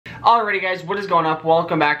Alrighty guys, what is going up?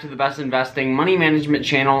 Welcome back to the best investing money management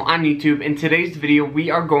channel on YouTube. In today's video,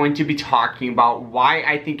 we are going to be talking about why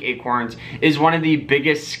I think Acorns is one of the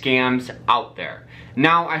biggest scams out there.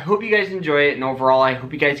 Now, I hope you guys enjoy it, and overall, I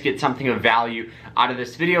hope you guys get something of value out of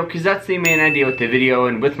this video, because that's the main idea with the video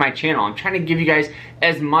and with my channel. I'm trying to give you guys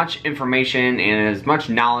as much information and as much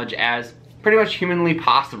knowledge as pretty much humanly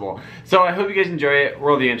possible. So I hope you guys enjoy it.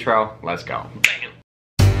 Roll the intro. Let's go. Bam.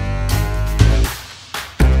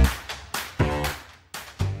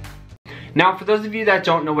 Now, for those of you that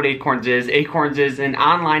don't know what Acorns is an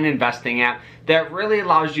online investing app that really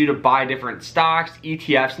allows you to buy different stocks,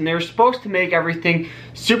 ETFs, and they're supposed to make everything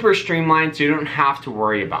super streamlined so you don't have to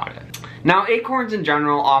worry about it. Now, Acorns in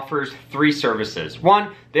general offers three services.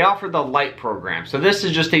 One, they offer the Lite program. So this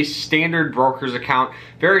is just a standard broker's account,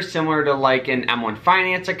 very similar to like an M1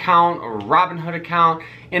 Finance account or Robinhood account,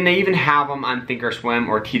 and they even have them on Thinkorswim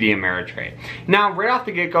or TD Ameritrade. Now, right off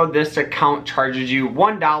the get-go, this account charges you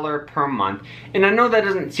 $1 per month, and I know that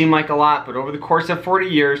doesn't seem like a lot, but over the course of 40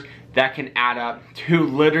 years, that can add up to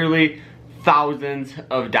literally thousands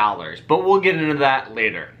of dollars, but we'll get into that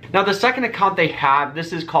later. Now, the second account they have,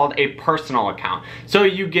 this is called a personal account. So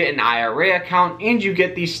you get an IRA account and you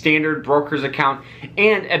get the standard broker's account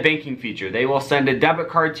and a banking feature. They will send a debit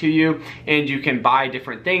card to you and you can buy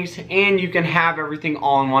different things and you can have everything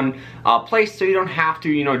all in one place, so you don't have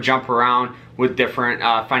to, jump around with different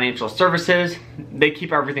financial services. They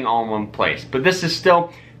keep everything all in one place, but this is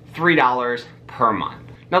still $3 per month.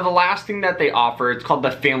 Now, the last thing that they offer, it's called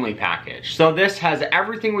the family package. So this has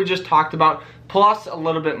everything we just talked about, plus a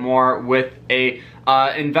little bit more with a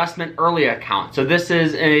investment early account. So this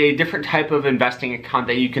is a different type of investing account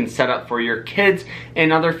that you can set up for your kids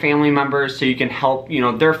and other family members so you can help,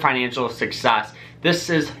 their financial success. This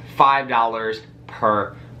is $5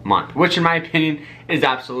 per month, which in my opinion is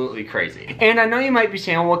absolutely crazy. And I know you might be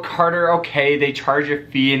saying, well, Carter, okay, they charge a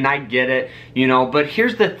fee and I get it, but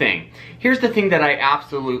here's the thing. Here's the thing that I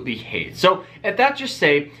absolutely hate. So if that just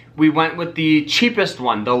say we went with the cheapest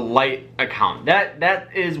one, the Lite account, that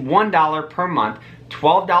is $1 per month,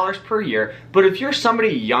 $12 per year. But if you're somebody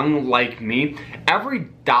young like me, every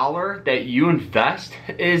dollar that you invest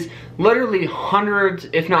is literally hundreds,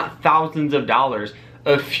 if not thousands of dollars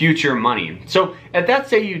of future money. So if that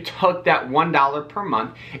say you took that $1 per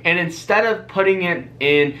month and instead of putting it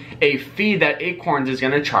in a fee that Acorns is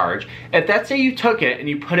going to charge, if that say you took it and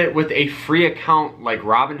you put it with a free account like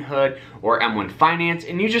Robinhood or M1 Finance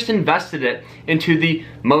and you just invested it into the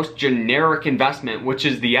most generic investment, which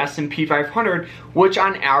is the S&P 500, which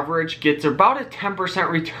on average gets about a 10%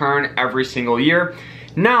 return every single year,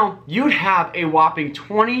 now you'd have a whopping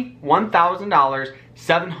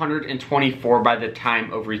 $21,724 by the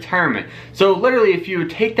time of retirement. So literally, if you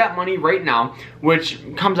take that money right now, which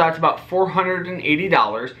comes out to about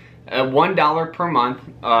 $480, $1 per month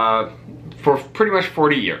for pretty much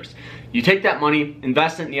 40 years. You take that money,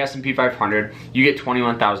 invest it in the S&P 500, you get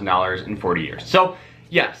 $21,000 in 40 years. So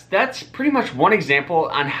yes, that's pretty much one example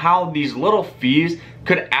on how these little fees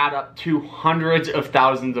could add up to hundreds of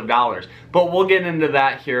thousands of dollars. But we'll get into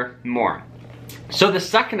that here more. So the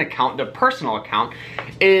second account, the personal account,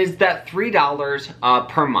 is that $3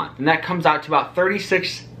 per month, and that comes out to about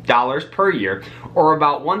 $36 per year, or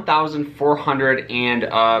about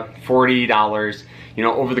 $1,440,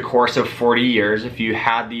 over the course of 40 years if you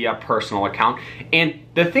had the personal account. And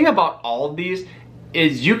the thing about all of these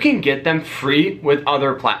is you can get them free with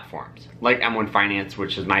other platforms like M1 Finance,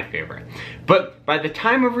 which is my favorite. But by the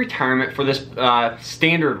time of retirement for this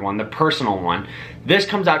standard one, the personal one, this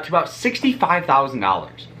comes out to about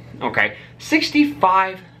 $65,000. Okay,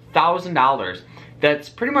 $65,000 that's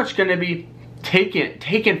pretty much going to be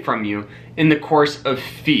taken from you in the course of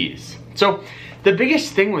fees. So the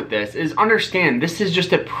biggest thing with this is understand this is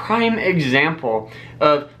just a prime example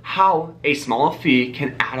of how a small fee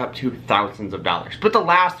can add up to thousands of dollars. But the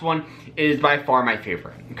last one is by far my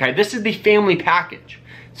favorite. Okay, this is the family package.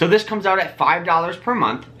 So this comes out at $5 per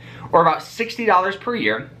month, or about $60 per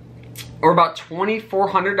year, or about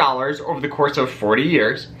 $2,400 over the course of 40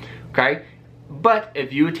 years. Okay, but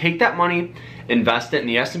if you would take that money, invest it in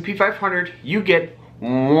the S&P 500, you get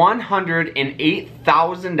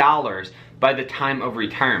 $108,000 by the time of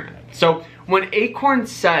retirement. So when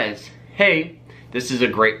Acorns says, hey, this is a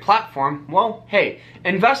great platform, well, hey,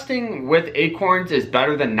 investing with Acorns is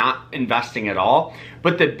better than not investing at all.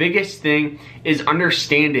 But the biggest thing is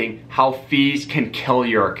understanding how fees can kill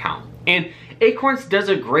your account. And Acorns does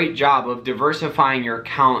a great job of diversifying your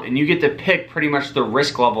account, and you get to pick pretty much the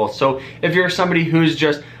risk level. So if you're somebody who's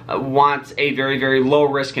just wants a very, very low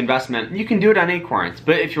risk investment, you can do it on Acorns.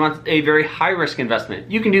 But if you want a very high risk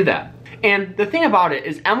investment, you can do that. And the thing about it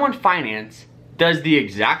is M1 Finance does the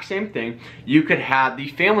exact same thing. You could have the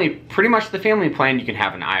family, pretty much the family plan. You can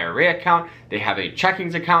have an IRA account. They have a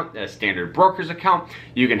checkings account, a standard broker's account.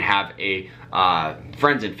 You can have a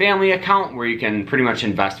friends and family account where you can pretty much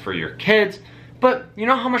invest for your kids. But you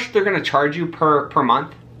know how much they're gonna charge you per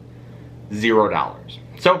month? $0.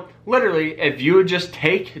 So literally, if you would just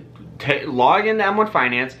log into M1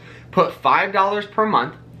 Finance, put $5 per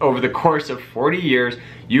month over the course of 40 years,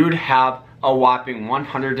 you would have a whopping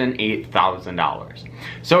 $108,000.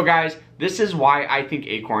 So guys, this is why I think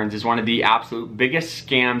Acorns is one of the absolute biggest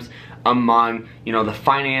scams among, you know, the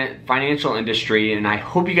financial industry, and I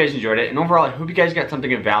hope you guys enjoyed it. And overall, I hope you guys got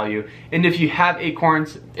something of value. And if you have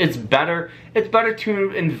Acorns, it's better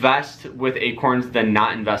to invest with Acorns than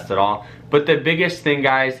not invest at all. But the biggest thing,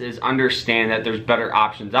 guys, is understand that there's better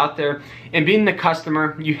options out there. And being the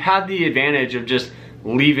customer, you have the advantage of just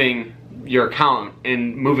leaving your account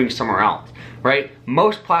and moving somewhere else, right?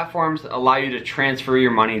 Most platforms allow you to transfer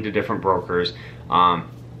your money to different brokers.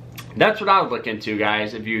 That's what I would look into,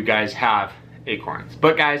 guys, if you guys have Acorns.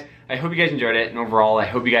 But guys, I hope you guys enjoyed it, and overall, I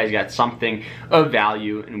hope you guys got something of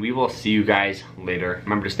value, and we will see you guys later.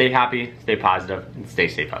 Remember to stay happy, stay positive, and stay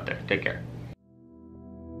safe out there. Take care.